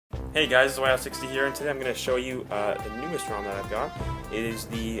Hey guys, it's Wild60 here, and today I'm going to show you the newest ROM that I've got. It is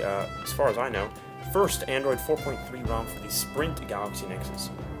the, as far as I know, first Android 4.3 ROM for the Sprint Galaxy Nexus,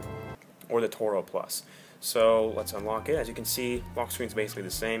 or the Toro Plus. So let's unlock it. As you can see, lock screen's basically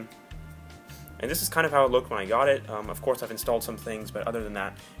the same. And this is kind of how it looked when I got it. Of course, I've installed some things, but other than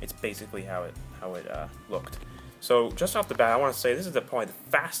that, it's basically how it looked. So just off the bat, I want to say this is probably the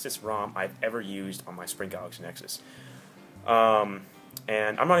fastest ROM I've ever used on my Sprint Galaxy Nexus.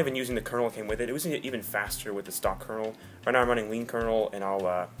 And I'm not even using the kernel that came with it. It was even faster with the stock kernel. Right now I'm running lean kernel, and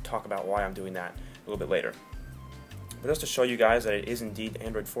I'll talk about why I'm doing that a little bit later. But just to show you guys that it is indeed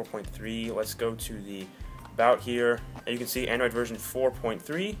Android 4.3, let's go to the about here. And you can see Android version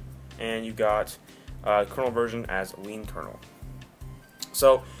 4.3, and you got kernel version as lean kernel.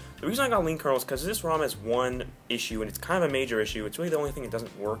 So the reason I got lean kernel is because this ROM has one issue, and it's kind of a major issue. It's really the only thing that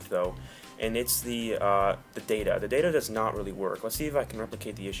doesn't work though, and it's the data. The data does not really work. Let's see if I can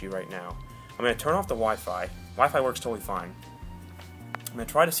replicate the issue right now. I'm going to turn off the Wi-Fi. Wi-Fi works totally fine. I'm going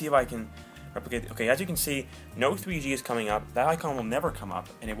to try to see if I can replicate. Okay, as you can see, no 3G is coming up. That icon will never come up,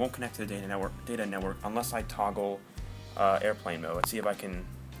 and it won't connect to the data network unless I toggle airplane mode. Let's see if I can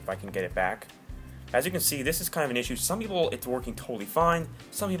get it back. As you can see, this is kind of an issue. Some people it's working totally fine.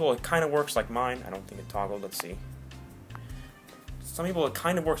 Some people it kind of works like mine. I don't think it toggled. Let's see. Some people it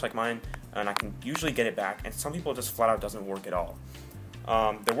kind of works like mine, and I can usually get it back. And some people it just flat out doesn't work at all.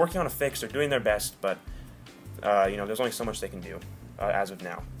 They're working on a fix. They're doing their best, but you know, there's only so much they can do as of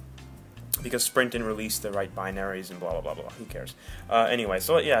now, because Sprint didn't release the right binaries and blah blah blah blah. Who cares? Anyway,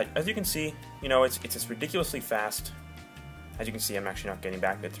 so yeah, as you can see, you know, it's just ridiculously fast. As you can see, I'm actually not getting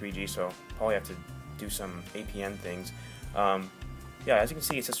back to 3G, so probably have to do some APN things. Yeah, as you can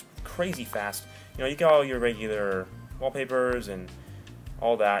see, it's just crazy fast. You know, you get all your regular wallpapers and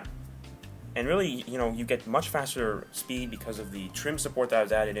all that, and really, you know, you get much faster speed because of the trim support that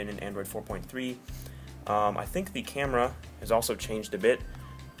was added in Android 4.3. I think the camera has also changed a bit.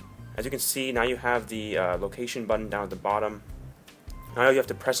 As you can see, now you have the location button down at the bottom. Now you have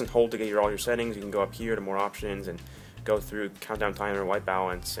to press and hold to get all your settings. You can go up here to more options and go through countdown timer, white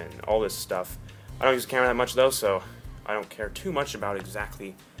balance, and all this stuff. I don't use the camera that much though, so I don't care too much about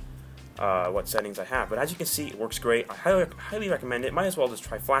exactly what settings I have. But as you can see, it works great. I highly recommend it. Might as well just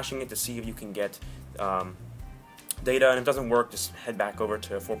try flashing it to see if you can get data, and if it doesn't work, just head back over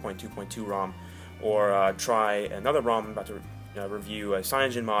to 4.2.2 ROM, or try another ROM. I'm about to review a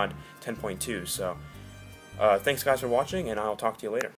CyanogenMod 10.2. So thanks guys for watching, and I'll talk to you later.